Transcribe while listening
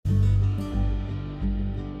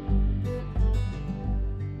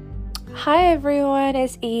Hi everyone,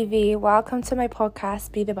 it's Evie. Welcome to my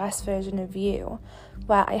podcast, Be the Best Version of You,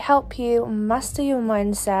 where I help you master your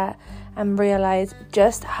mindset and realize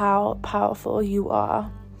just how powerful you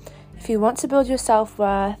are. If you want to build your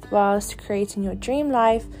self-worth whilst creating your dream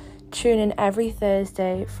life, tune in every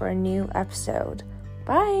Thursday for a new episode.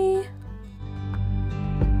 Bye!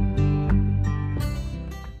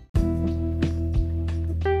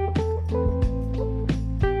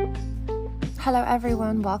 Hello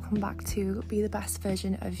everyone, welcome back to Be the Best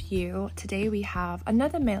Version of You. Today we have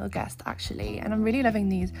another male guest actually, and I'm really loving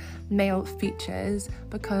these male features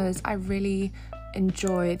because I really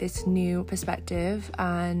enjoy this new perspective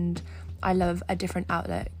and I love a different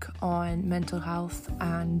outlook on mental health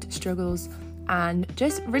and struggles and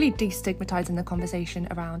just really destigmatizing the conversation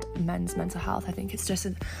around men's mental health. I think it's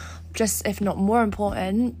just if not more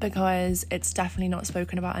important, because it's definitely not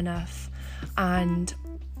spoken about enough. And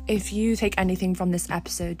if you take anything from this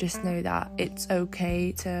episode, just know that it's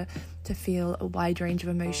okay to feel a wide range of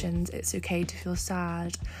emotions. It's okay to feel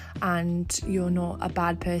sad, and you're not a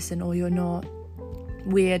bad person or you're not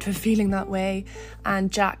weird for feeling that way.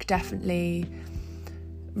 And Jack definitely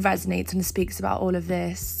resonates and speaks about all of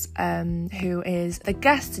this, who is the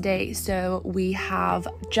guest today. So we have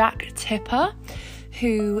Jack Tipper,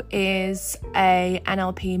 who is a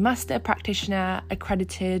NLP master practitioner,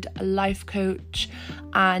 accredited life coach,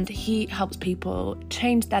 and he helps people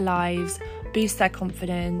change their lives, boost their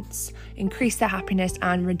confidence, increase their happiness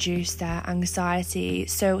and reduce their anxiety.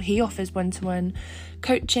 So he offers one-to-one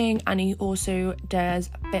coaching and he also does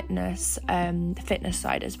fitness, the fitness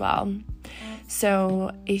side as well.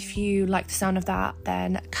 So if you like the sound of that,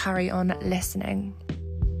 then carry on listening.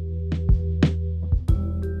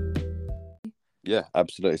 Yeah,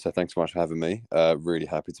 absolutely. So thanks so much for having me. Really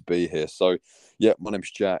happy to be here. So yeah, my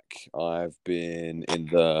name's Jack. I've been in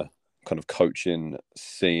the kind of coaching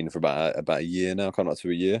scene for about a year now, coming up to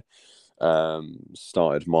a year.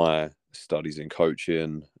 Started my studies in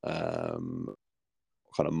coaching kind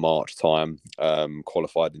of March time,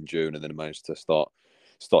 qualified in June, and then managed to start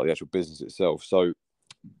the actual business itself. So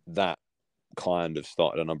that kind of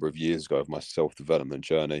started a number of years ago of my self-development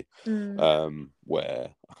journey, where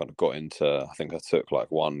I kind of got into, I think I took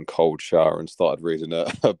like one cold shower and started reading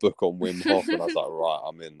a book on Wim Hof, and I was like, right,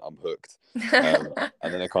 I'm hooked.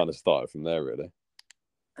 And then it kind of started from there, really.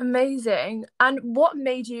 Amazing. And what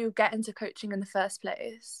made you get into coaching in the first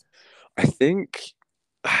place? I think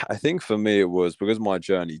for me it was because my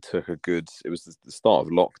journey took it was the start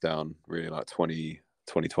of lockdown, really, like 2020,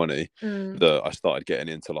 that I started getting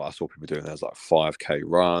into, like, I saw people doing those like 5K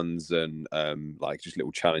runs and like just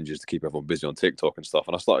little challenges to keep everyone busy on TikTok and stuff.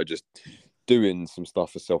 And I started just doing some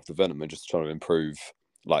stuff for self-development, just trying to improve,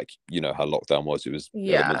 like, you know how lockdown was. It was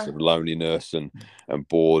elements of loneliness and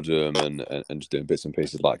boredom and just doing bits and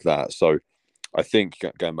pieces like that. So I think,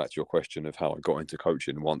 going back to your question of how I got into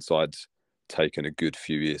coaching, once I'd taken a good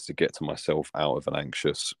few years to get to myself out of an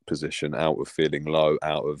anxious position, out of feeling low,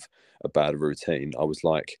 out of a bad routine, I was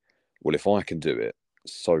like, well, if I can do it,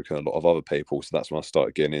 so can a lot of other people. So that's when I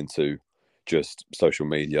started getting into just social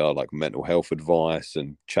media, like mental health advice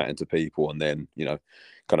and chatting to people. And then,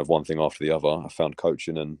 kind of one thing after the other, I found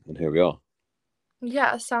coaching, and here we are.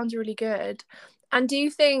 Yeah, sounds really good. And do you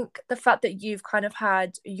think the fact that you've kind of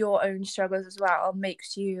had your own struggles as well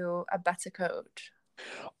makes you a better coach?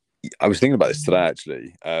 I was thinking about this today,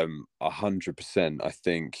 actually. 100%. I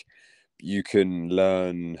think you can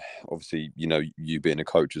learn, obviously, you being a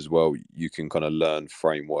coach as well, you can kind of learn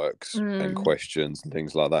frameworks and questions and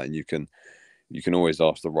things like that. And you can always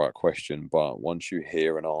ask the right question. But once you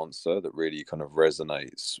hear an answer that really kind of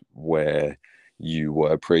resonates where you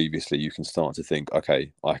were previously, you can start to think,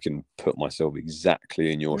 okay, I can put myself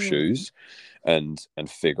exactly in your shoes and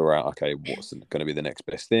figure out, okay, what's going to be the next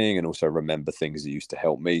best thing, and also remember things that used to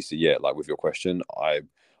help me. So yeah, like with your question, I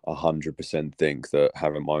 100% think that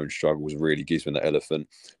having my own struggles really gives me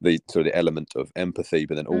the element of empathy,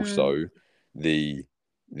 but then also the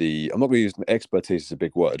I'm not going to use expertise as a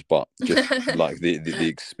big word, but just like the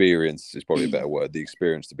experience is probably a better word. The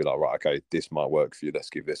experience to be like, right, okay, this might work for you. Let's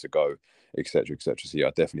give this a go, etc., etc. So yeah,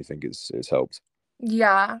 I definitely think it's helped.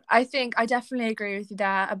 Yeah, I think I definitely agree with you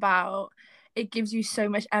there about it gives you so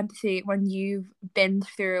much empathy when you've been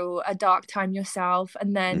through a dark time yourself,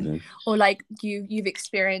 and then or like you've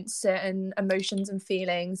experienced certain emotions and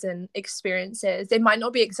feelings and experiences. They might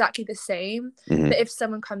not be exactly the same, but if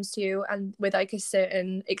someone comes to you and with like a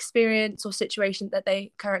certain experience or situation that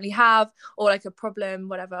they currently have, or like a problem,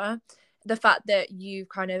 whatever, the fact that you've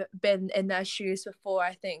kind of been in their shoes before,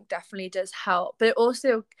 I think definitely does help. But it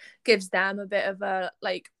also gives them a bit of a,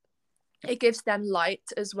 like, it gives them light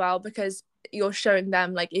as well, because you're showing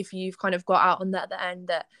them, like, if you've kind of got out on the other end,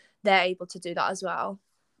 that they're able to do that as well.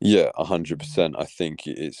 Yeah, 100%. I think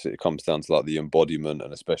it comes down to like the embodiment,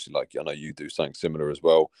 and especially like I know you do something similar as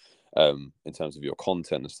well, in terms of your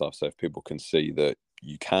content and stuff. So if people can see that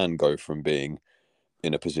you can go from being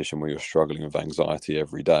in a position where you're struggling with anxiety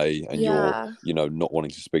every day, and you're, Yeah. you know, not wanting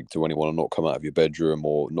to speak to anyone, and not come out of your bedroom,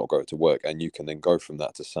 or not go to work, and you can then go from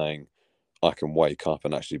that to saying, I can wake up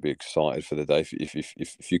and actually be excited for the day.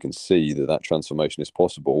 If you can see that that transformation is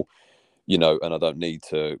possible, you know, and I don't need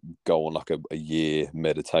to go on like a year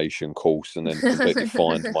meditation course and then completely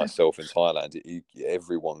find myself in Thailand.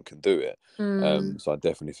 Everyone can do it. So I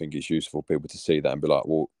definitely think it's useful for people to see that and be like,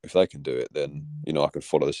 well, if they can do it, then, you know, I can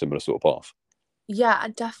follow a similar sort of path. Yeah,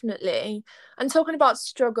 definitely. And talking about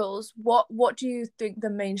struggles, what do you think the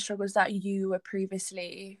main struggles that you were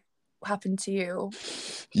previously happened to you?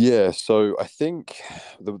 Yeah, so I think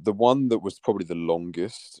the one that was probably the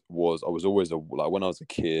longest was, I was always like when I was a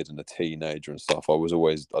kid and a teenager and stuff, I'd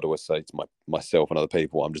always say to myself and other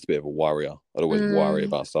people, I'm just a bit of a worrier. I'd always worry Mm,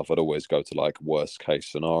 about stuff. I'd always go to like worst case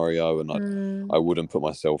scenario, and mm, I wouldn't put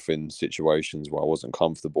myself in situations where I wasn't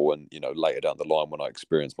comfortable. And, you know, later down the line when I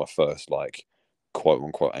experienced my first like quote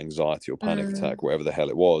unquote anxiety or panic mm, attack, whatever the hell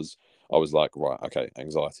it was, I was like, right, okay,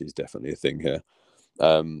 anxiety is definitely a thing here.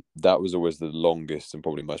 That was always the longest and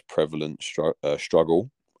probably most prevalent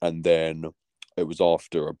struggle. And then it was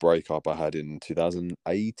after a breakup I had in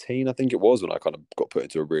 2018, I think it was, when I kind of got put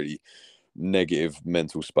into a really negative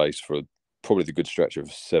mental space for probably the good stretch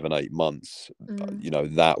of 7 8 months. mm. You know,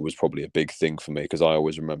 that was probably a big thing for me, because I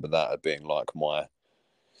always remember that as being like my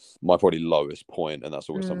probably lowest point, and that's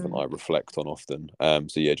always something I Mm. reflect on often.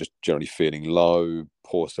 So yeah, just generally feeling low,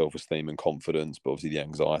 poor self-esteem and confidence, but obviously the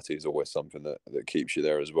anxiety is always something that keeps you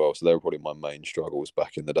there as well. So they were probably my main struggles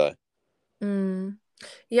back in the day. Mm.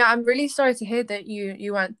 Yeah, I'm really sorry to hear that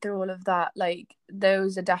you went through all of that. Like,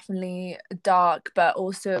 those are definitely dark, but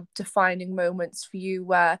also defining moments for you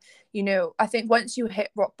where, I think once you hit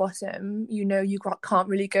rock bottom, can't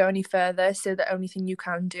really go any further. So the only thing you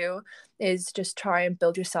can do is just try and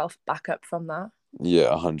build yourself back up from that. Yeah,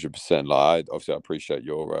 100%. Like, obviously I appreciate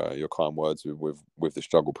your kind words with the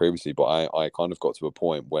struggle previously, but I kind of got to a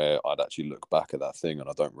point where I'd actually look back at that thing and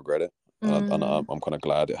I don't regret it, and Mm, I'm kind of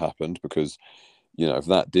glad it happened, because, you know, if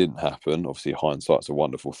that didn't happen, obviously hindsight's a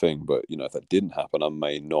wonderful thing, but, you know, if that didn't happen, I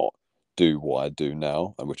may not do what I do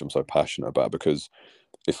now, and which I'm so passionate about. Because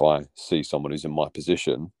if I see someone who's in my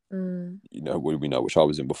position, mm, you know, we know, which I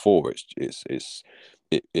was in before,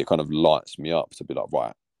 it kind of lights me up to be like,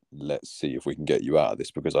 right, let's see if we can get you out of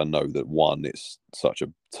this, because I know that, one, it's such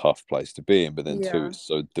a tough place to be in, but then two, yeah. it's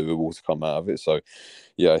so doable to come out of it. So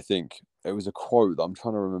yeah, I think it was a quote that I'm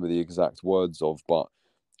trying to remember the exact words of, but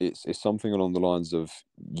it's something along the lines of,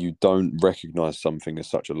 you don't recognize something as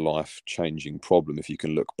such a life changing problem if you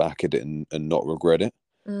can look back at it and not regret it,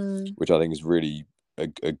 Mm, which I think is really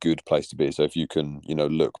a good place to be. So if you can, you know,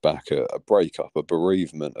 look back at a breakup, a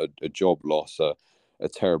bereavement, a job loss, a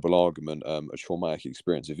terrible argument, a traumatic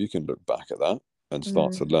experience, if you can look back at that and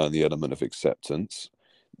start mm, to learn the element of acceptance,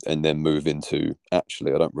 and then move into,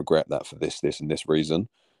 actually, I don't regret that for this and this reason,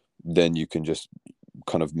 then you can just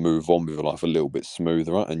kind of move on with your life a little bit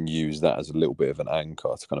smoother, right? And use that as a little bit of an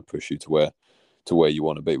anchor to kind of push you to where you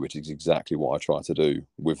want to be, which is exactly what I try to do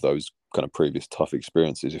with those kind of previous tough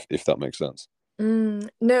experiences, if that makes sense.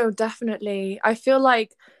 No, definitely. I feel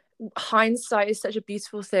like hindsight is such a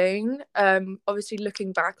beautiful thing. Obviously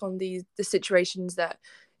looking back on the situations that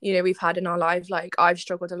we've had in our life, like I've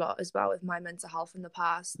struggled a lot as well with my mental health in the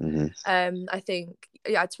past. Hmm. I think,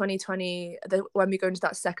 yeah, 2020, when we go into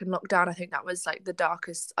that second lockdown, I think that was like the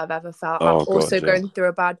darkest I've ever felt. Oh Also God, yeah. going through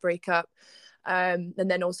a bad breakup. And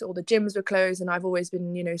then also all the gyms were closed, and I've always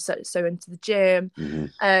been so into the gym. Hmm.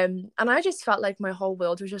 And I just felt like my whole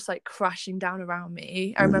world was just like crashing down around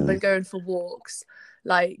me. I remember Hmm. going for walks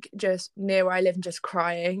like just near where I live and just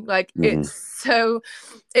crying. Like Hmm. it's so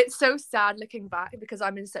sad looking back, because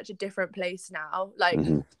I'm in such a different place now. Like,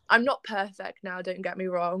 Hmm. I'm not perfect now, don't get me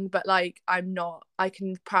wrong, but like I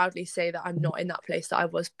can proudly say that I'm not in that place that I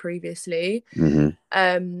was previously. Hmm.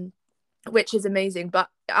 Um which is amazing. But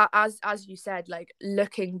as you said, like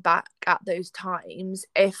looking back at those times,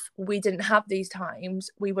 if we didn't have these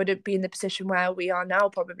times, we wouldn't be in the position where we are now,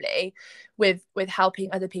 probably, with helping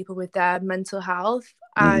other people with their mental health.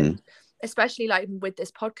 Hmm. And especially like with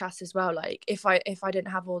this podcast as well, like if I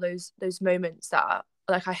didn't have all those moments that,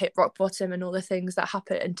 like, I hit rock bottom and all the things that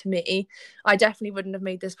happened to me, I definitely wouldn't have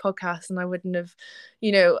made this podcast, and I wouldn't have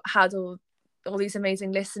had all these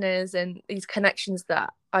amazing listeners and these connections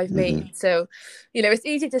that I've Mm-hmm. made. So, you know, it's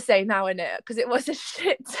easy to say now, isn't it? Because it was a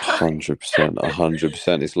shit time. 100%,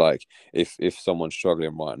 100%. It's like if someone's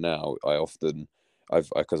struggling right now,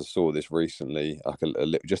 because I saw this recently,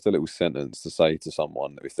 like just a little sentence to say to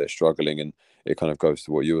someone if they're struggling, and it kind of goes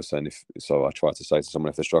to what you were saying. So I try to say to someone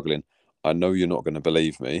if they're struggling, I know you're not going to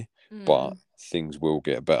believe me, but things will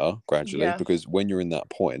get better gradually, Yeah. because when you're in that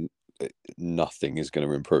point, nothing is going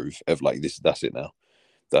to improve. Like this, that's it now.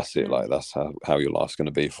 That's it. Like that's how your life's going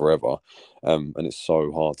to be forever. And it's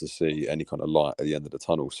so hard to see any kind of light at the end of the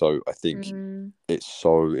tunnel. So I think it's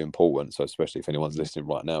so important. So especially if anyone's listening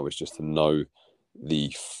right now, is just to know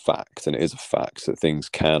the fact, and it is a fact, that things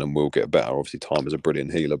can and will get better. Obviously, time is a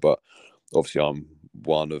brilliant healer, but obviously I'm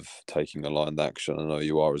one of taking aligned action. I know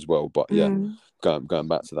you are as well. But yeah, going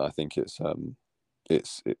back to that, I think it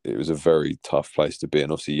was a very tough place to be.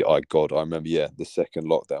 And obviously I remember the second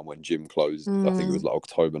lockdown when gym closed, I think it was like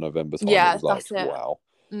October, November time. Yeah, It was like, that's it. wow,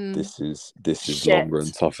 this is Shit. longer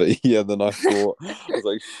and tougher than I thought. I was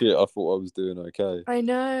like, shit, I thought I was doing okay. I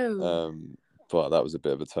know. But that was a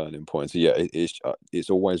bit of a turning point. So yeah, it's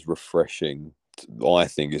always refreshing. I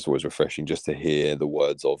think it's always refreshing just to hear the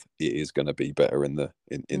words of it is going to be better in the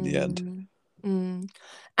end. And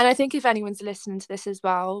I think if anyone's listening to this as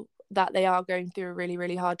well, that they are going through a really,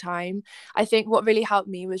 really hard time, I think what really helped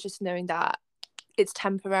me was just knowing that it's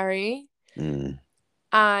temporary.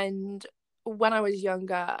 And when I was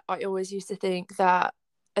younger, I always used to think that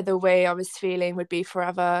the way I was feeling would be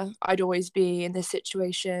forever. I'd always be in this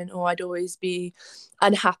situation, or I'd always be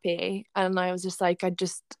unhappy. And I was just like,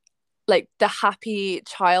 like the happy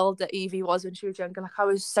child that Evie was when she was younger. Like I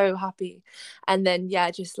was so happy. And then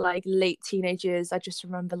just like late teenage years, I just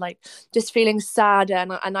remember like just feeling sad,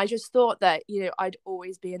 and I just thought that, you know, I'd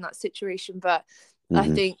always be in that situation. But I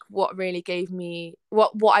think what really gave me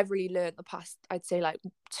what I've really learned the past, I'd say like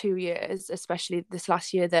 2 years, especially this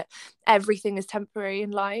last year, that everything is temporary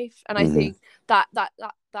in life. And I think that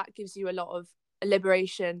gives you a lot of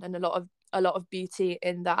liberation and a lot of beauty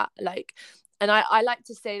in that. Like, and I like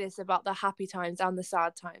to say this about the happy times and the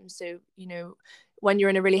sad times. So, you know, when you're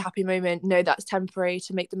in a really happy moment, know that's temporary,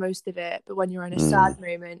 to make the most of it. But when you're in a sad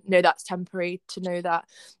moment, know that's temporary, to know that,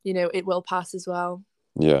 you know, it will pass as well.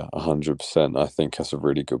 Yeah, 100%. I think that's a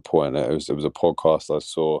really good point. It was a podcast I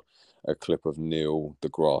saw, a clip of Neil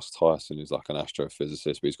deGrasse Tyson, who's like an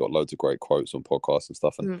astrophysicist, but he's got loads of great quotes on podcasts and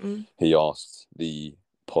stuff. And he asked the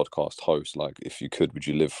podcast host, like, if you could, would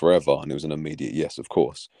you live forever? And it was an immediate yes, of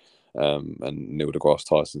course. And Neil deGrasse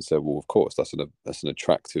Tyson said, well, of course, that's an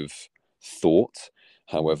attractive thought.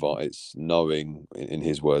 However, it's knowing, in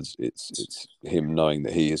his words, it's him knowing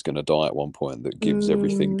that he is going to die at one point that gives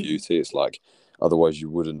everything beauty. It's like, otherwise you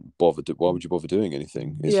wouldn't bother. Why would you bother doing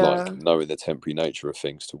anything? It's like knowing the temporary nature of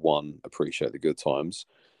things, to one, appreciate the good times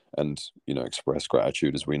and, you know, express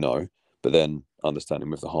gratitude, as we know, but then understanding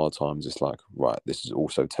with the hard times, it's like, right, this is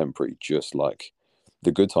also temporary, just like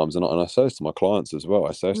the good times. And I say this to my clients as well.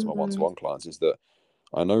 I say this to my one-to-one clients, is that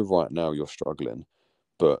I know right now you're struggling,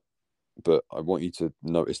 but I want you to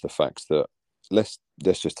notice the facts that let's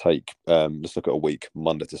just take let's look at a week,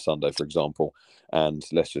 Monday to Sunday, for example, and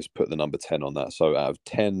let's just put the number 10 on that. So out of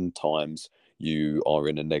 10 times you are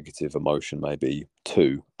in a negative emotion, maybe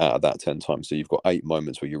 2 out of that 10 times. So you've got 8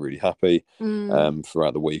 moments where you're really happy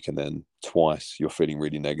throughout the week, and then twice you're feeling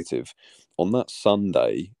really negative. On that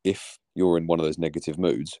Sunday, if you're in one of those negative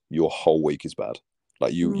moods, your whole week is bad.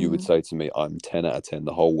 Like you would say to me, I'm 10 out of 10.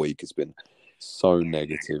 The whole week has been so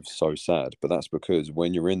negative, so sad. But that's because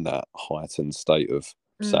when you're in that heightened state of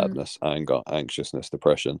sadness, anger, anxiousness,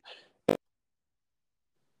 depression,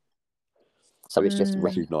 so it's just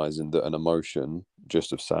recognizing that an emotion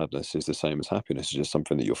just of sadness is the same as happiness. It's just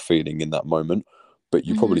something that you're feeling in that moment, but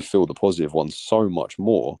you probably feel the positive one so much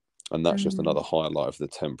more. And that's just another highlight of the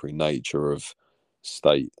temporary nature of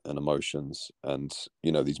state and emotions, and,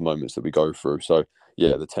 you know, these moments that we go through. So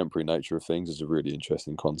yeah, the temporary nature of things is a really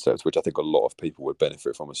interesting concept, which I think a lot of people would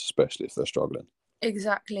benefit from, especially if they're struggling.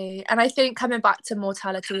 Exactly. And I think coming back to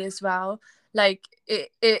mortality as well, like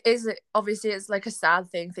it is, obviously it's like a sad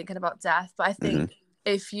thing thinking about death, but I think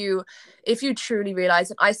if you truly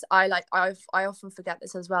realize, and I often forget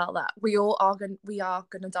this as well, that we are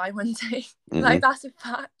gonna die one day. Like that's a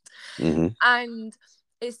fact. And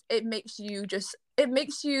it makes you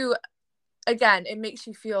again, it makes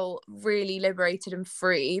you feel really liberated and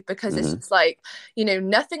free, because it's just like, you know,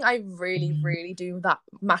 nothing I really do that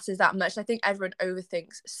matters that much. I think everyone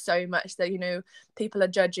overthinks so much that, you know, people are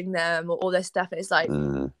judging them or all this stuff, and it's like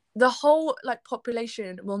the whole like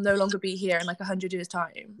population will no longer be here in like 100 years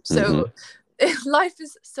time. So life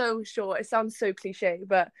is so short. It sounds so cliche,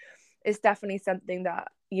 but it's definitely something that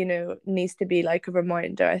you know, needs to be like a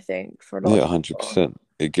reminder, I think, for a lot Yeah, of people. 100%.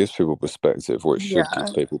 It gives people perspective, or it should give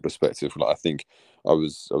Yeah. people perspective. Like, I think I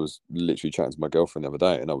was literally chatting to my girlfriend the other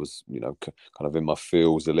day, and I was, kind of in my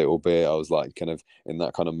feels a little bit. I was like kind of in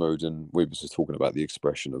that kind of mood, and we was just talking about the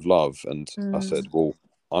expression of love. And I said, Mm, well,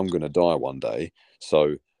 I'm gonna die one day,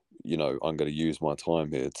 so I'm gonna use my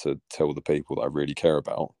time here to tell the people that I really care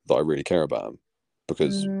about them,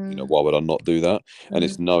 because mm, why would I not do that? And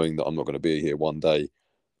it's mm, knowing that I'm not going to be here one day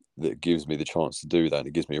that gives me the chance to do that, and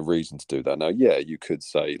it gives me a reason to do that. Now, yeah, you could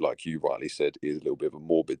say, like you rightly said, is a little bit of a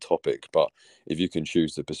morbid topic, but if you can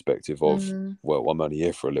choose the perspective of, mm, well, I'm only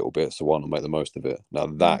here for a little bit, so why not make the most of it? Now,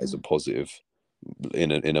 that is a mm, positive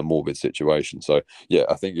in a morbid situation. So, yeah,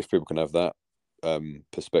 I think if people can have that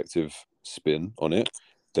perspective spin on it,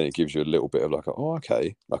 then it gives you a little bit of like, oh,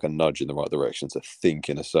 okay, like a nudge in the right direction to think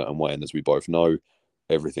in a certain way. And as we both know,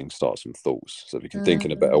 everything starts from thoughts. So if you can think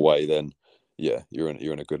in a better mm. way, then yeah, you're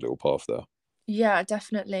in a good little path there. Yeah,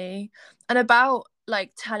 definitely. And about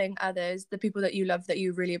like telling others, the people that you love, that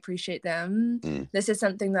you really appreciate them. Mm, This is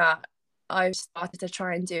something that I've started to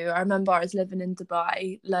try and do. I remember I was living in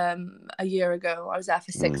Dubai a year ago. I was there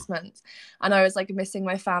for mm, 6 months, and I was like missing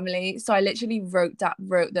my family. So I literally wrote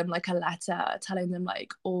them like a letter, telling them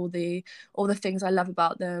like all the things I love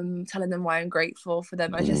about them, telling them why I'm grateful for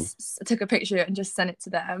them. I mm, just took a picture and just sent it to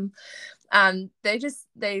them, and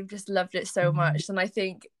they've just loved it so much. And I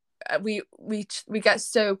think we get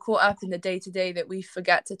so caught up in the day to day that we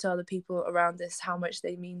forget to tell the people around us how much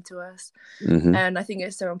they mean to us. mm-hmm, And I think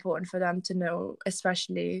it's so important for them to know,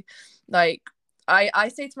 especially like I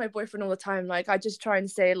say to my boyfriend all the time, like I just try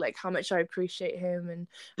and say like how much I appreciate him and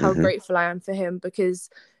how mm-hmm, grateful I am for him, because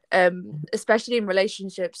especially in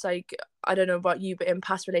relationships, like I don't know about you, but in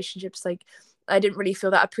past relationships, like I didn't really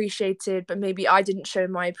feel that appreciated, but maybe I didn't show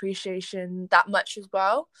my appreciation that much as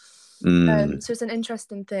well. mm. So it's an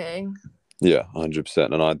interesting thing. Yeah,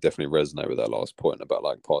 100%. And I definitely resonate with that last point about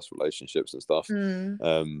like past relationships and stuff. Mm.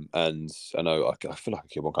 And I know I feel like I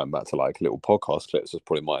keep on coming back to like little podcast clips. That's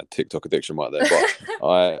probably my TikTok addiction right there. But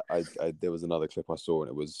I there was another clip I saw, and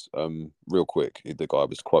it was real quick. The guy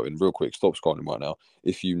was quoting real quick. Stop scrolling right now.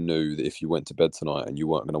 If you knew that if you went to bed tonight and you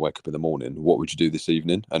weren't going to wake up in the morning, what would you do this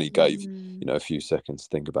evening? And he gave Mm. a few seconds to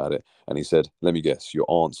think about it. And he said, "Let me guess. Your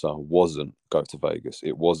answer wasn't go to Vegas.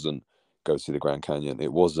 It wasn't go to the Grand Canyon.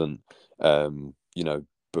 It wasn't." um, you know,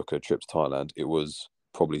 book a trip to Thailand. It was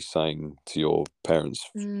probably saying to your parents,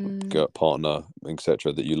 Mm. partner,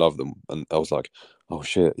 etc., that you love them. And I was like, oh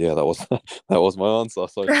shit, yeah, that was that was my answer.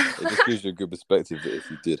 So it just gives you a good perspective that if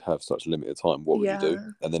you did have such limited time, what would you do?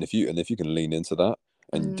 Yeah. And then if you can lean into that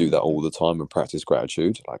and do Mm. that all the time and practice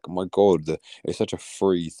gratitude, like oh my god, it's such a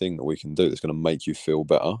free thing that we can do that's going to make you feel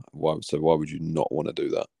better. Why would you not want to do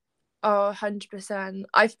that? Oh, 100%.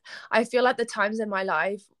 I feel like the times in my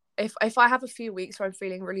life, if I have a few weeks where I'm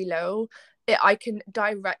feeling really low, I can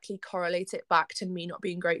directly correlate it back to me not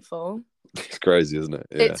being grateful. It's crazy, isn't it?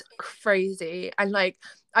 Yeah. It's crazy. And like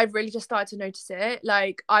I've really just started to notice it.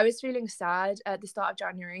 Like I was feeling sad at the start of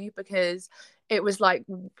January because it was like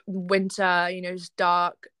winter, you know, it's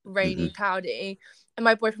dark, Hmm. rainy, cloudy. And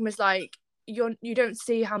my boyfriend was like, you don't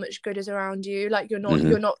see how much good is around you. Like Hmm.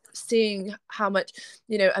 you're not seeing how much,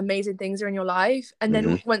 you know, amazing things are in your life. And then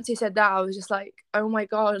Hmm. once he said that, I was just like, oh my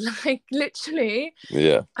God, like literally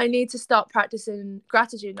Yeah. I need to start practicing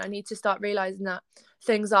gratitude. I need to start realizing that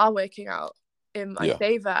things are working out in my Yeah.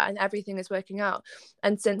 favor and everything is working out.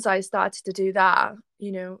 And since I started to do that,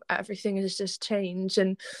 you know, everything has just changed.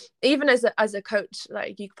 And even as a coach,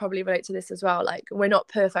 like you could probably relate to this as well. Like we're not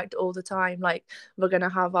perfect all the time. Like we're gonna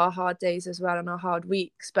have our hard days as well and our hard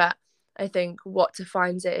weeks. But I think what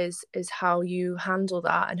defines it is how you handle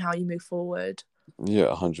that and how you move forward. Yeah,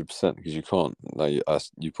 100%. Because you can't, like,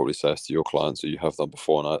 as you probably say this to your clients, or you have done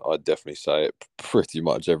before, and I definitely say it pretty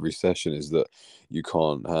much every session, is that you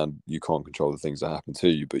can't control the things that happen to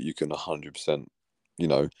you, but you can 100%, you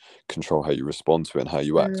know, control how you respond to it and how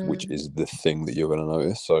you act, which Mm, is the thing that you're going to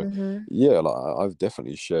notice. So, mm-hmm. yeah, like I've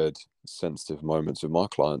definitely shared sensitive moments with my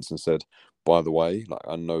clients and said, by the way, like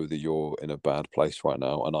I know that you're in a bad place right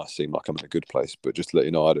now, and I seem like I'm in a good place. But just to let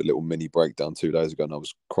you know, I had a little mini breakdown 2 days ago, and I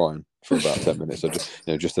was crying for about 10 minutes. So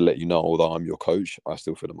just to let you know, although I'm your coach, I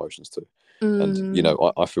still feel emotions too. And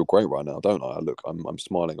Mm, I feel great right now, don't I? Look, I'm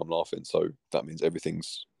smiling, I'm laughing. So that means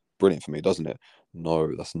everything's brilliant for me, doesn't it?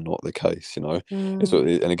 No, that's not the case.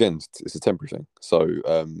 mm. And again, it's a temporary thing. So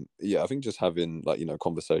yeah, I think just having like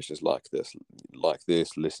conversations like this,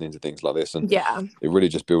 listening to things like this, and Yeah. it really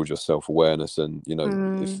just builds your self-awareness. And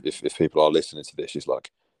Mm, if people are listening to this, it's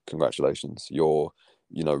like congratulations, you're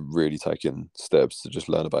really taking steps to just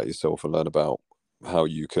learn about yourself and learn about how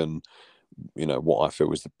you can what I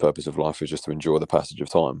feel is the purpose of life is just to enjoy the passage of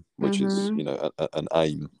time, which is, Mm-hmm. an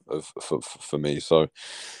aim for me. So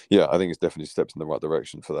yeah, I think it's definitely steps in the right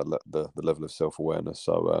direction for the level of self-awareness.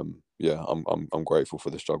 So yeah, I'm grateful for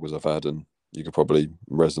the struggles I've had, and you could probably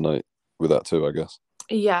resonate with that too, I guess.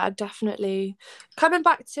 Yeah, definitely. Coming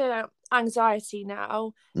back to anxiety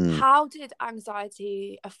now, Mm. how did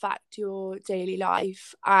anxiety affect your daily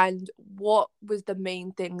life, and what was the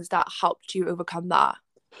main things that helped you overcome that?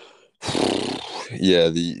 Yeah,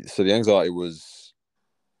 the anxiety was,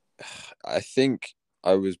 I think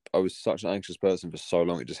I was such an anxious person for so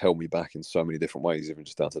long, it just held me back in so many different ways, even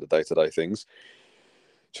just down to the day-to-day things.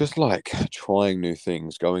 Just like trying new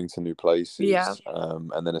things, going to new Yeah. places,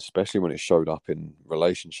 and then especially when it showed up in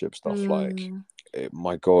relationship stuff, like Mm,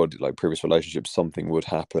 my God, like previous relationships, something would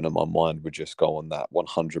happen and my mind would just go on that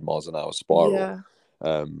 100 miles an hour spiral. yeah.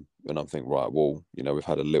 And I'm thinking, right, well, we've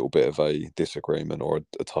had a little bit of a disagreement or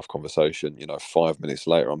a tough conversation. 5 minutes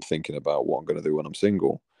later, I'm thinking about what I'm going to do when I'm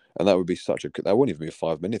single. And that would be that wouldn't even be a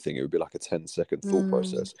 5 minute thing. It would be like a 10-second thought Mm,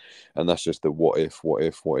 process. And that's just the what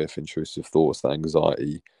if intrusive thoughts that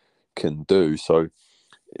anxiety can do. So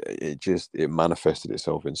it manifested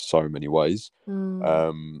itself in so many ways. mm,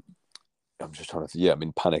 Um, I'm just trying to yeah, I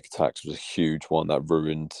mean, panic attacks was a huge one that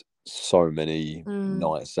ruined so many mm,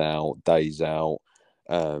 nights out, days out.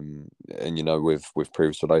 And with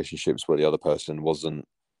previous relationships where the other person wasn't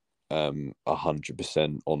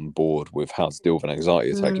 100% on board with how to deal with an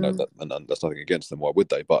anxiety attack, mm, and that's nothing against them, why would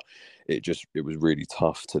they? But it was really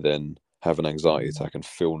tough to then have an anxiety attack and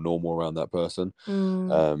feel normal around that person.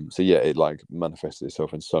 mm, So yeah, it like manifested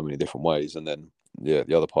itself in so many different ways. And then yeah,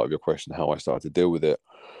 the other part of your question, how I started to deal with it,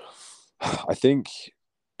 I think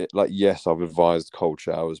like, yes, I've advised cold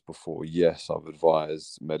showers before. Yes, I've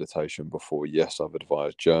advised meditation before. Yes, I've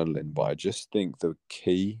advised journaling. But I just think the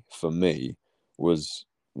key for me was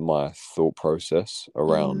my thought process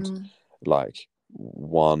around, mm, like,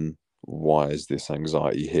 one, why is this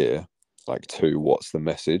anxiety here? Like, two, what's the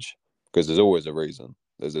message? Because there's always a reason.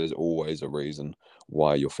 There's always a reason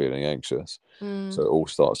why you're feeling anxious. So mm, it all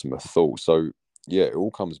starts from a thought. So yeah, it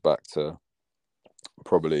all comes back to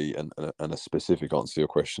probably and a specific answer to your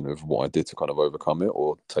question of what I did to kind of overcome it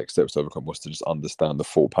or take steps to overcome was to just understand the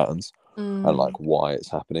thought patterns and mm, like why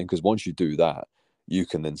it's happening. Because once you do that, you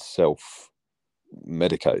can then self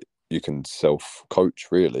medicate, you can self coach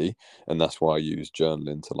really, and that's why I use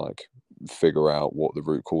journaling to like figure out what the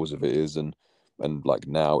root cause of it is, and like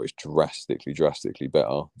now it's drastically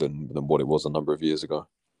better than what it was a number of years ago.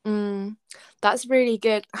 mm. That's really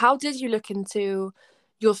good. How did you look into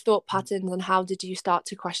your thought patterns, and how did you start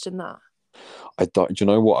to question that? I don't, do you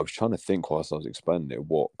know what? I was trying to think whilst I was explaining it,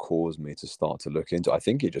 what caused me to start to look into. I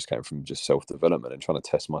think it just came from just self development and trying to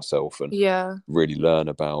test myself and Yeah. really learn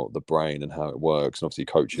about the brain and how it works. And obviously,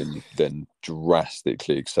 coaching then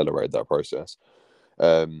drastically accelerated that process.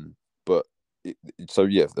 But so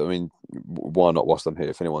yeah, I mean, why not? Whilst I'm here,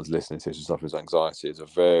 if anyone's listening to this and suffers anxiety, it's a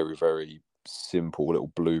very, very simple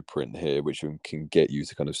little blueprint here, which can get you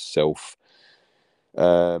to kind of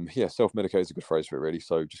yeah, self-medicate is a good phrase for it really.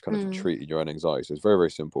 So just kind of Mm, treating your own anxiety. So it's very,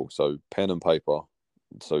 very simple. So pen and paper,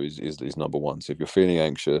 so is number one. So if you're feeling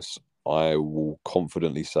anxious, I will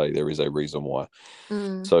confidently say there is a reason why.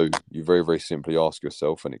 mm, So you very, very simply ask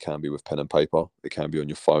yourself, and it can be with pen and paper, it can be on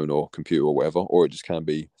your phone or computer or whatever, or it just can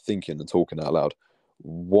be thinking and talking out loud.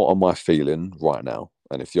 What am I feeling right now?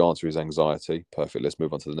 And if the answer is anxiety, perfect. Let's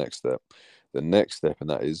move on to the next step. The next step, and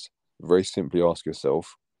that is very simply ask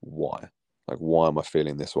yourself, why? Like, why am I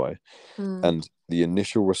feeling this way? mm, And the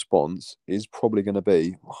initial response is probably going to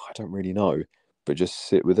be, "Oh, I don't really know," but just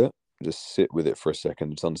sit with it. Just sit with it for a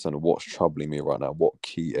second. Just understand what's troubling me right now. What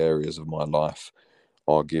key areas of my life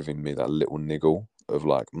are giving me that little niggle of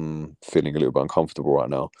like, feeling a little bit uncomfortable right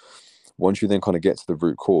now. Once you then kind of get to the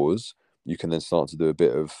root cause, you can then start to do a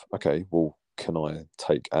bit of, okay, well, can I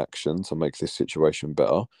take action to make this situation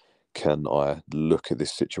better? Can I look at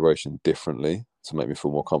this situation differently to make me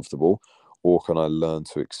feel more comfortable? Or can I learn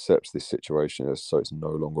to accept this situation as so it's no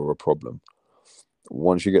longer a problem?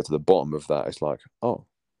 Once you get to the bottom of that, it's like, oh,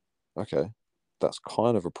 okay, that's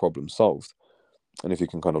kind of a problem solved. And if you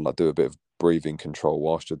can kind of like do a bit of breathing control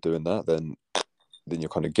whilst you're doing that, then you're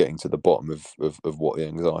kind of getting to the bottom of what the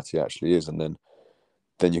anxiety actually is. And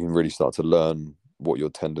then you can really start to learn what your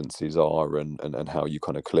tendencies are and how you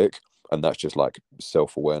kind of click. And that's just like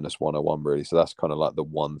self-awareness 101 really. So that's kind of like the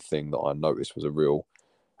one thing that I noticed was a real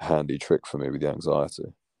handy trick for me with the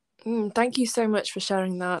anxiety. Thank you so much for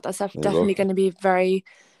sharing that. That's You're definitely welcome. going to be very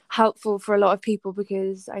helpful for a lot of people,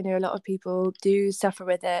 because I know a lot of people do suffer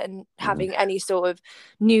with it, and Mhm. having any sort of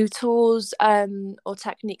new tools or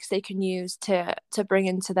techniques they can use to bring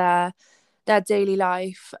into their their daily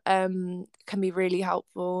life can be really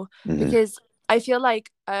helpful, Hmm. because I feel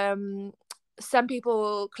like some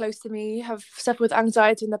people close to me have suffered with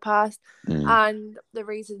anxiety in the past, Mm. and the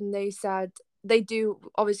reason they said they do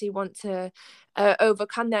obviously want to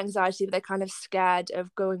overcome the anxiety, but they're kind of scared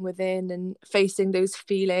of going within and facing those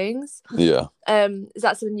feelings. Yeah. Is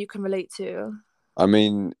that something you can relate to? I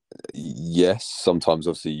mean, yes, sometimes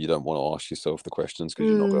obviously you don't want to ask yourself the questions because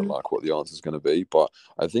you're not going to Mm, like what the answer is going to be. But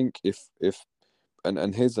I think if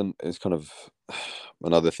and here's is kind of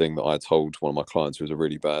another thing that I told one of my clients who was a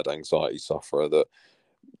really bad anxiety sufferer, that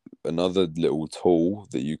another little tool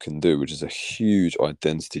that you can do, which is a huge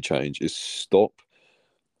identity change, is stop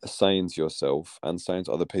saying to yourself and saying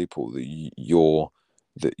to other people that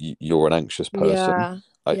you're an anxious person. yeah,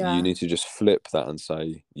 You yeah, need to just flip that and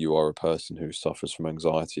say you are a person who suffers from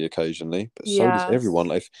anxiety occasionally. But so does yeah, everyone.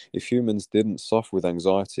 Like, if humans didn't suffer with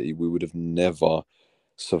anxiety, we would have never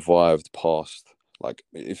survived past. Like,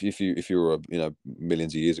 if you were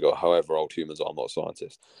millions of years ago, however old humans are, I'm not a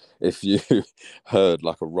scientist. If you heard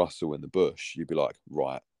like a rustle in the bush, you'd be like,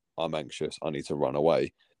 right, I'm anxious, I need to run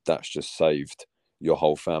away. That's just saved your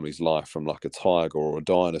whole family's life from like a tiger or a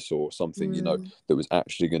dinosaur or something, mm, that was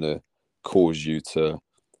actually going to cause you to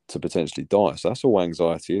potentially die. So that's all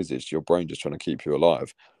anxiety is. It's your brain just trying to keep you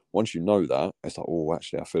alive. Once you know that, it's like, oh,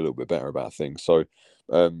 actually, I feel a little bit better about things. So,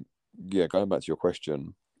 um, yeah, going back to your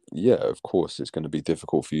question, yeah, of course, it's going to be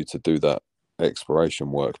difficult for you to do that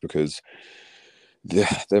exploration work because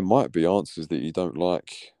there might be answers that you don't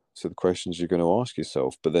like to the questions you're going to ask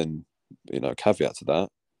yourself. But then, caveat to that,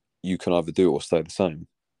 you can either do it or stay the same.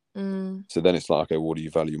 mm, So then it's like, okay, what do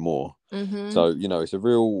you value more? mm-hmm, So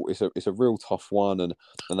it's a real tough one, and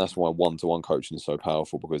that's why one-to-one coaching is so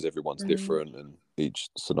powerful, because everyone's mm, different and each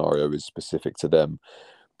scenario is specific to them.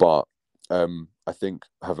 But I think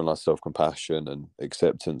having like self-compassion and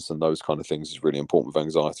acceptance and those kind of things is really important with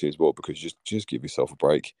anxiety as well, because just give yourself a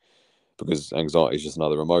break, because anxiety is just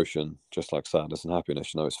another emotion, just like sadness and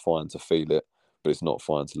happiness. It's fine to feel it, but it's not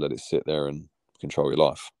fine to let it sit there and control your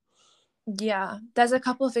life. yeah. There's a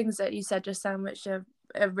couple of things that you said just then which are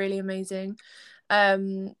really amazing.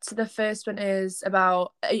 So the first one is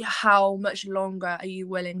about how much longer are you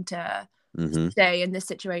willing to Hmm. stay in this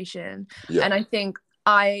situation? Yeah. And I think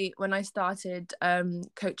when I started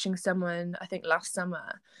coaching someone, I think last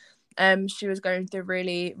summer, she was going through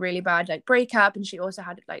really, really bad like breakup, and she also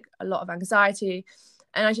had like a lot of anxiety.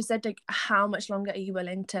 And I just said, like, how much longer are you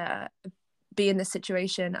willing to be in this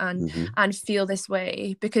situation Hmm. and feel this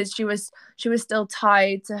way? Because she was still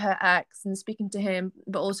tied to her ex and speaking to him,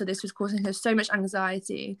 but also this was causing her so much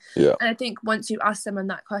anxiety. Yeah. And I think once you ask someone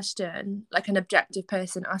that question, like an objective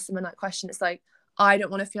person ask someone that question, it's like, I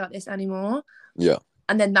don't want to feel like this anymore. Yeah.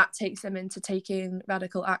 And then that takes them into taking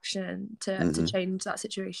radical action to Hmm. change that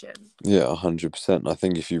situation. Yeah, 100%. I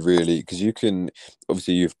think if you really, because you can,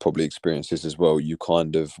 obviously, you've probably experienced this as well. You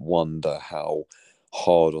kind of wonder how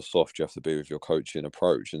hard or soft you have to be with your coaching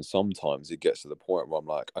approach, and sometimes it gets to the point where I'm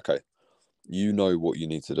like, okay, you know what you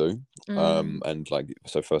need to do. Mm, And like,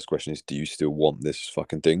 so first question is, do you still want this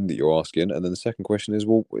fucking thing that you're asking? And then the second question is,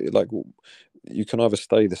 well, like, you can either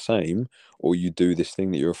stay the same or you do this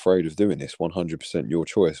thing that you're afraid of doing. This 100% your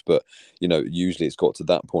choice. But usually it's got to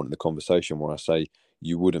that point in the conversation where I say,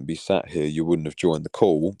 you wouldn't be sat here, you wouldn't have joined the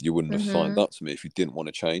call, you wouldn't have signed mm-hmm, up to me if you didn't want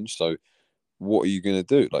to change. So what are you going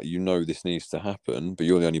to do? Like, this needs to happen, but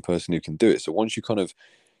you're the only person who can do it. So once you kind of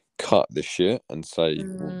cut the shit and say,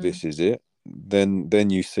 well, mm, this is it, then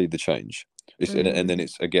you see the change. And then mm,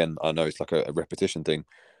 it's, again, I know it's like a repetition thing,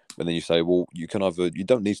 and then you say, well, you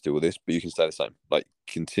don't need to do all this, but you can stay the same. Like,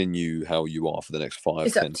 continue how you are for the next 5,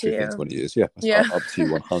 it's up 10, to 15, you. 20 years. Yeah, it's Yeah. up to you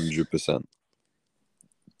 100%.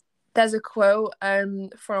 There's a quote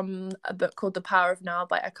from a book called The Power of Now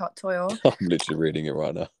by Eckhart Tolle. I'm literally reading it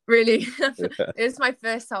right now. Really, Yeah. it was my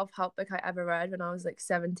first self-help book I ever read when I was like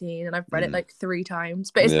 17, and I've read it Mm, like 3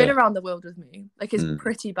 times, but it's been yeah. around the world with me. Like, it's Mm.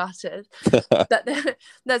 pretty battered. That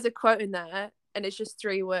there's a quote in there, and it's just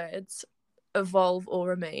 3 words: evolve or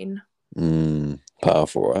remain.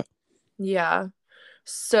 Powerful, right? Yeah,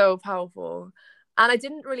 so powerful. And I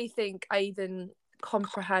didn't really think I even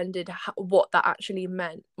comprehended what that actually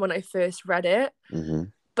meant when I first read it. Hmm.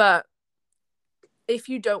 But if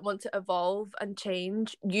you don't want to evolve and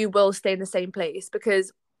change, you will stay in the same place,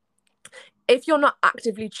 because if you're not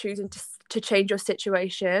actively choosing to change your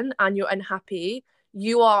situation and you're unhappy,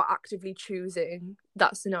 you are actively choosing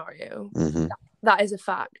that scenario. Hmm. That is a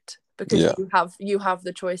fact, because Yeah. you have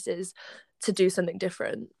the choices to do something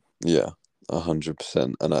different. Yeah,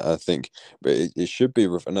 100%. And I think, but it should be,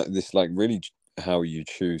 and this like really how you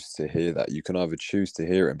choose to hear that. You can either choose to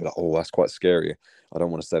hear it and be like, oh, that's quite scary, I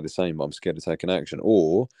don't want to stay the same, but I'm scared to take an action.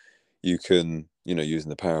 Or you can, using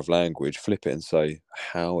the power of language, flip it and say,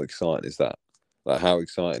 how exciting is that? Like, how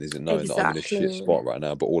exciting is it knowing that I'm in a shit Exactly. spot right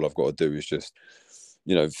now, but all I've got to do is just,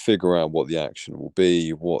 figure out what the action will be,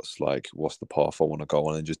 what's the path I want to go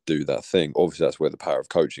on, and just do that thing. Obviously, that's where the power of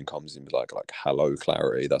coaching comes in, like hello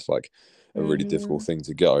clarity. That's like a really difficult Mm-hmm. thing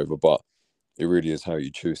to get over, but it really is how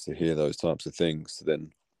you choose to hear those types of things to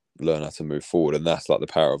then learn how to move forward. And that's like the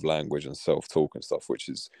power of language and self-talk and stuff, which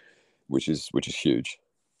is huge.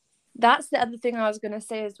 That's the other thing I was going to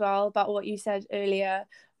say as well about what you said earlier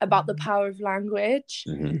about the power of language.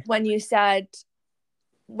 Mm-hmm. When you said,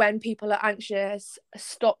 when people are anxious,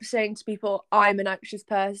 stop saying to people, I'm an anxious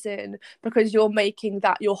person, because you're making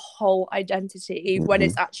that your whole identity when Mm-hmm.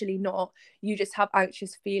 it's actually not. You just have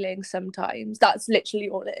anxious feelings sometimes. That's literally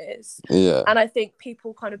all it is. Yeah. And I think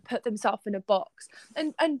people kind of put themselves in a box.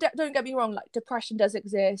 And don't get me wrong, like depression does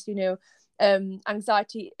exist,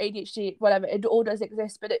 anxiety, ADHD, whatever, it all does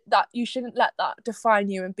exist, but that you shouldn't let that define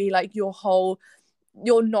you and be like you're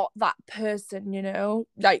not that person,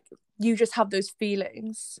 like you just have those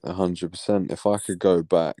feelings. 100%. If I could go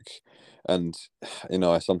back, and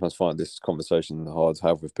I sometimes find this conversation hard to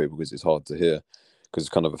have with people because it's hard to hear, because it's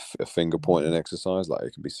kind of a finger pointing exercise, like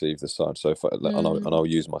it can be perceived as such. So if and I'll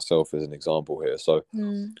use myself as an example here. So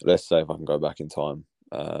let's say if I can go back in time,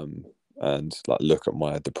 and like look at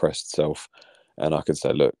my depressed self, and I could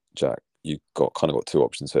say, look, Jack, you got two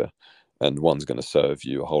options here, and one's going to serve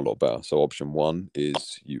you a whole lot better. So option one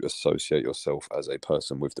is you associate yourself as a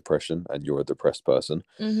person with depression and you're a depressed person.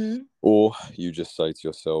 Mm-hmm. Or you just say to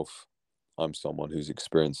yourself, I'm someone who's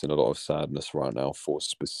experiencing a lot of sadness right now for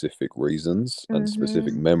specific reasons and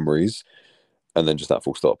specific Mm-hmm. memories, and then just that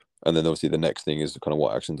full stop. And then obviously the next thing is kind of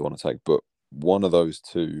what action do I want to take. But one of those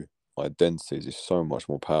two identities is so much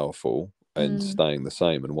more powerful and staying the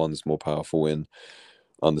same, and one's more powerful in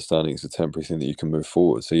understanding it's a temporary thing that you can move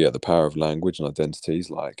forward. So yeah, the power of language and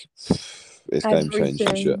identities, like it's game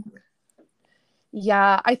changing shit. Everything.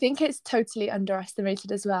 Yeah, I think it's totally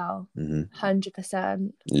underestimated as well.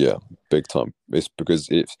 100%. Yeah, big time. It's because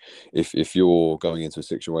if you're going into a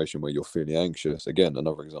situation where you're feeling anxious, again,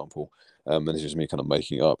 another example, and it's just me kind of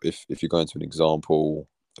making it up. If you're going to an example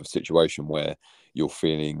of a situation where you're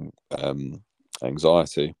feeling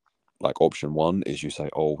anxiety, like option one is you say,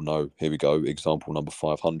 oh no, here we go, example number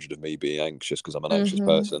 500 of me being anxious because I'm an anxious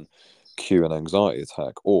person, cue an anxiety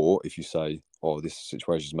attack. Or if you say, oh, this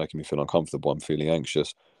situation is making me feel uncomfortable, I'm feeling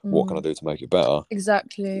anxious, what can I do to make it better?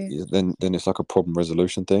 Exactly. Then it's like a problem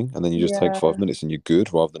resolution thing, and then you just take Yeah. 5 minutes and you're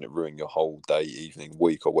good, rather than it ruin your whole day, evening,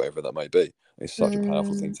 week, or whatever that may be. It's such a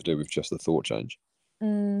powerful thing to do with just a thought change.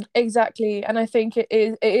 Exactly. And I think it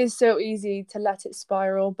is so easy to let it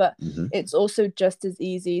spiral, but Mm-hmm. it's also just as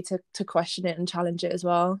easy to question it and challenge it as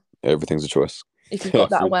well, Everything's a choice. if you've got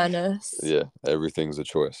that awareness. Yeah, everything's a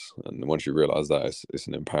choice, and once you realize that, it's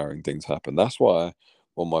an empowering thing to happen. That's why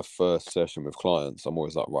on my first session with clients, I'm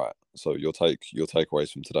always like, right, so your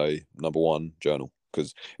takeaways from today, number one, journal,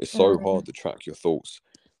 because it's so hard to track your thoughts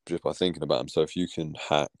just by thinking about them. So if you can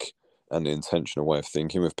hack an intentional way of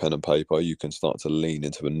thinking with pen and paper, you can start to lean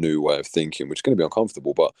into a new way of thinking, which is going to be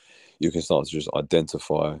uncomfortable, but you can start to just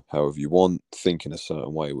identify however you want, think in a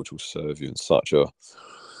certain way, which will serve you in such a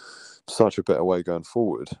better way going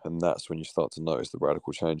forward. And that's when you start to notice the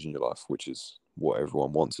radical change in your life, which is what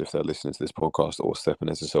everyone wants if they're listening to this podcast or stepping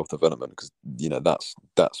into self-development, because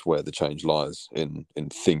that's where the change lies, in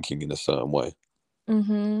thinking in a certain way.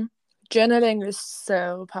 Journaling is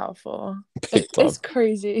so powerful. Big time. It's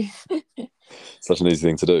crazy. Such an easy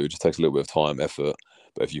thing to do. It just takes a little bit of time, effort,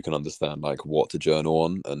 but if you can understand like what to journal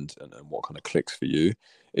on and what kind of clicks for you,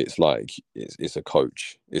 it's like it's a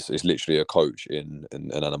coach. It's literally a coach in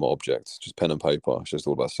an animate object. Just pen and paper. It's just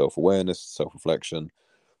all about self-awareness, self-reflection,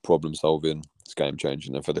 problem solving. It's game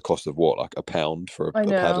changing, and for the cost of what, like £1 for I a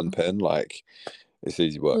pad know. and pen, like it's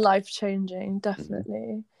easy work. Life changing,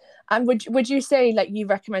 definitely. And would you say, like, you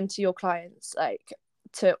recommend to your clients like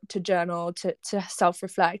to journal, to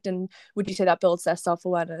self-reflect, and would you say that builds their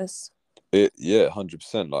self-awareness? Yeah,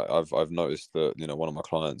 100%. Like I've noticed that one of my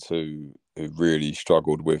clients who really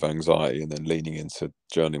struggled with anxiety, and then leaning into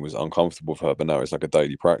journaling was uncomfortable for her, but now it's like a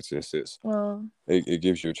daily practice. It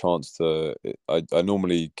gives you a chance to. I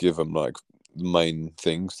normally give them like the main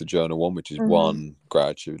things to journal on, which is one,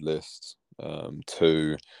 gratitude list,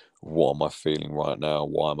 two, what am I feeling right now,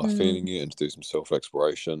 why am I feeling it, and to do some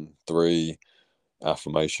self-exploration. Three,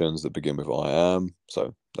 affirmations that begin with I am.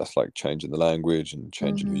 So that's like changing the language and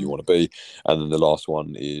changing who you want to be. And then the last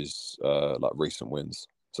one is like recent wins.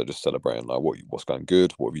 So just celebrating like what's going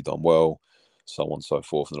good, what have you done well, so on and so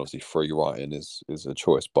forth. And obviously free writing is a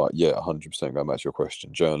choice. But yeah, 100% going back to your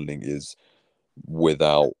question, journaling is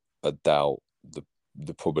without a doubt the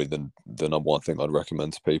probably the number one thing I'd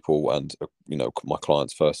recommend to people, and my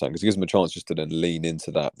clients first hand, because it gives them a chance just to then lean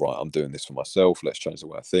into that. Right, I'm doing this for myself. Let's change the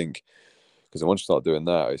way I think. Because once you start doing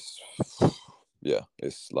that,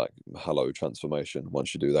 it's like hello transformation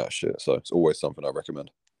once you do that shit. So it's always something I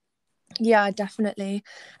recommend. Yeah, definitely.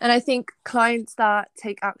 And I think clients that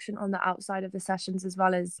take action on the outside of the sessions as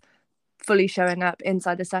well as fully showing up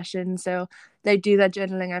inside the session, so they do their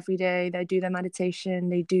journaling every day, they do their meditation,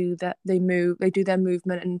 they do their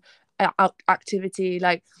movement and activity,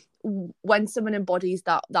 like when someone embodies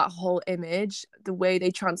that whole image, the way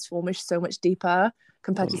they transform is so much deeper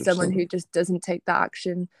compared to someone 100%. who just doesn't take that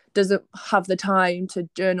action, doesn't have the time to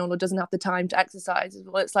journal or doesn't have the time to exercise.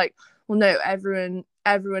 Well, it's like, well, no,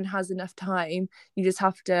 everyone has enough time, you just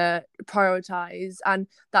have to prioritize. And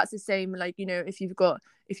that's the same, like, if you've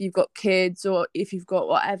got kids or if you've got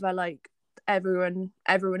whatever, like everyone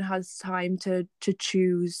has time to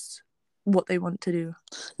choose what they want to do.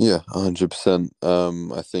 Yeah, 100%.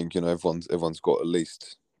 I think everyone's got at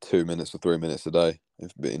least 2 minutes or 3 minutes a day.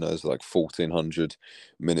 It's like 1,400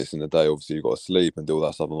 minutes in a day. Obviously, you've got to sleep and do all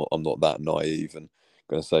that stuff. I'm not that naive and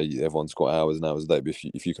going to say everyone's got hours and hours a day. But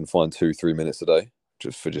if you can find 2-3 minutes a day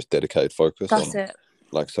just dedicated focus That's on it.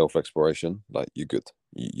 like self exploration, like you're good.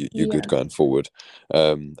 You're Yeah. good going forward.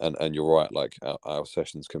 And you're right. Like our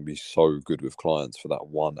sessions can be so good with clients for that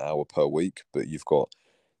 1 hour per week, but you've got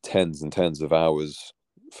tens and tens of hours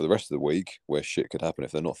for the rest of the week where shit could happen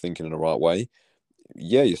if they're not thinking in the right way.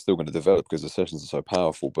 Yeah, you're still going to develop because the sessions are so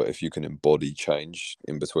powerful, but if you can embody change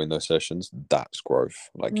in between those sessions, that's growth.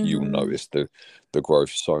 Like you'll notice the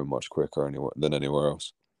growth so much quicker than anywhere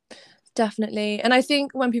else. Definitely. And I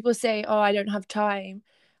think when people say, oh, I don't have time,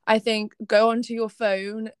 I think go onto your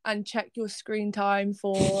phone and check your screen time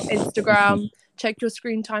for Instagram, check your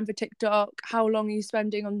screen time for TikTok, how long are you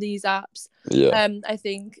spending on these apps. Yeah. I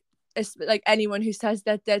think it's like anyone who says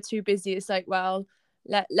that they're too busy, it's like, well,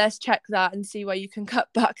 let's check that and see where you can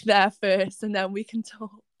cut back there first, and then we can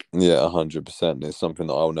talk. Yeah, 100%. It's something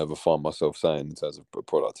that I'll never find myself saying in terms of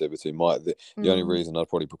productivity. The only reason I'd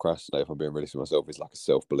probably procrastinate, if I'm being realistic with myself, is like a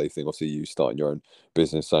self-belief thing. Obviously, you starting your own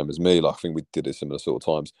business, same as me. Like I think we did it similar sort of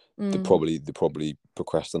times. The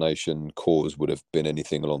procrastination cause would have been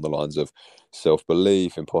anything along the lines of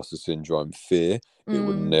self-belief, imposter syndrome, fear. It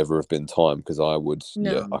would never have been time, because I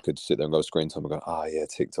could sit there and go screen time and go, yeah,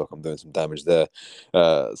 TikTok, I'm doing some damage there.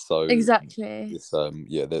 So Exactly. it's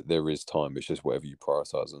there is time. It's just whatever you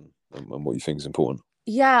prioritize and what you think is important.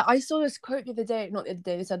 Yeah, I saw this quote the other day, not the other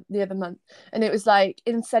day, they said the other month, and it was like,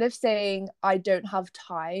 instead of saying I don't have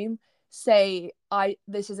time, say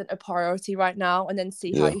this isn't a priority right now, and then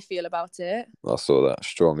see how Yeah, you feel about it. I saw that.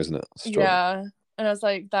 Strong, isn't it? Strong. Yeah. And I was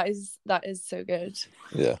like, that is so good.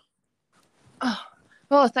 Yeah. Oh,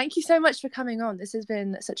 well, thank you so much for coming on. This has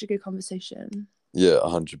been such a good conversation. Yeah,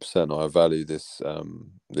 100%. I value these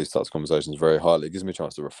types of conversations very highly. It gives me a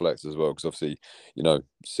chance to reflect as well, because obviously,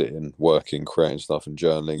 sitting, working, creating stuff, and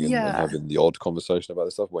journaling, and Yeah. having the odd conversation about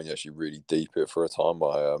this stuff when you actually really deep it for a time.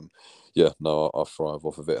 I thrive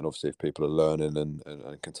off of it, and obviously, if people are learning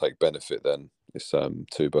and can take benefit, then it's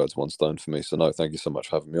two birds, one stone for me. So no, thank you so much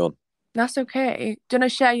for having me on. That's okay. Do you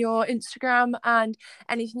want to share your Instagram and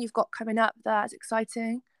anything you've got coming up that's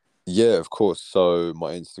exciting? Yeah, of course. So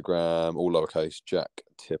my Instagram, all lowercase, Jack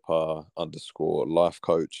Tipper _ life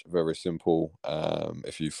coach. Very simple.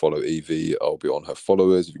 If you follow Evie, I'll be on her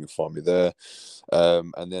followers. You can find me there.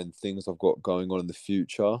 And then things I've got going on in the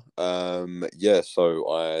future. So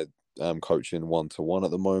I am coaching 1-to-1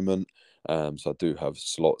 at the moment. So I do have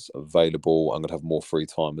slots available. I'm gonna have more free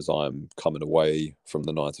time as I'm coming away from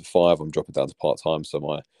the 9 to 5. I'm dropping down to part-time, so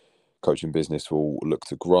my coaching business will look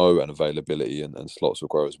to grow, and availability and slots will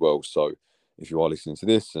grow as well. So if you are listening to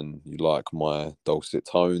this and you like my dulcet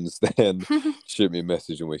tones, then shoot me a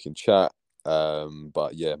message and we can chat.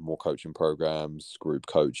 But yeah, more coaching programs, group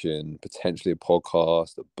coaching, potentially a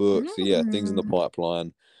podcast, a book. So yeah, things in the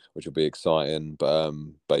pipeline, which will be exciting, but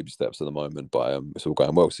baby steps at the moment, but it's all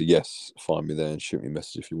going well. So yes, find me there and shoot me a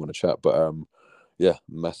message if you want to chat. But yeah,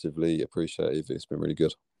 massively appreciate it. It's been really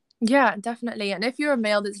good. Yeah, definitely. And if you're a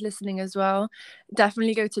male that's listening as well,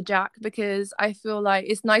 definitely go to Jack, because I feel like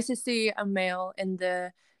it's nice to see a male in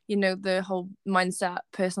the whole mindset,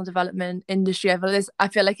 personal development industry. I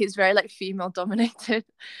feel like it's very like female dominated.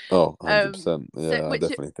 Oh, 100%. So Yeah, I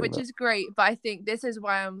definitely think which that. is great. But I think this is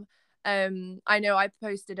why I'm I know I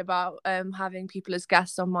posted about having people as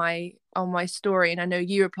guests on my story, and I know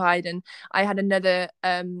you replied, and I had another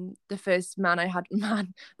the first man I had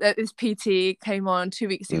this PT came on 2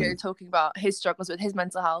 weeks ago talking about his struggles with his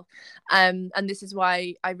mental health, and this is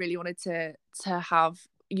why I really wanted to have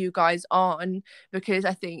you guys on, because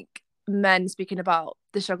I think men speaking about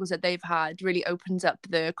the struggles that they've had really opens up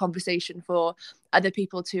the conversation for other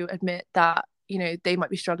people to admit that, you know, they might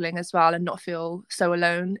be struggling as well and not feel so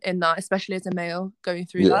alone in that, especially as a male going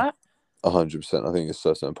through Yeah, that. 100%. I think it's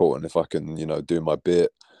so important. If I can, do my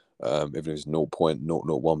bit, even if it's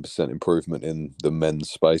 0.001% improvement in the men's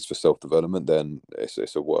space for self-development, then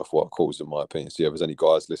it's a worthwhile cause, in my opinion. So yeah, if there's any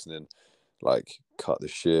guys listening, like, cut the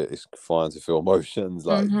shit. It's fine to feel emotions.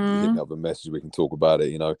 Like, hit me up a message. We can talk about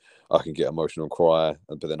it. I can get emotional and cry,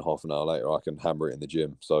 but then half an hour later, I can hammer it in the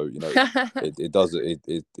gym. So it does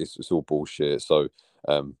it's all bullshit. So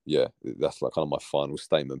yeah, that's like kind of my final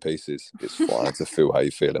statement piece. It's fine to feel how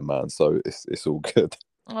you're feeling, man. So it's all good.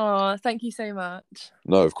 Oh, thank you so much.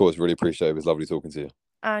 No, of course, really appreciate it. It was lovely talking to you.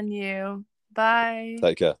 And you. Bye.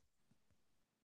 Take care.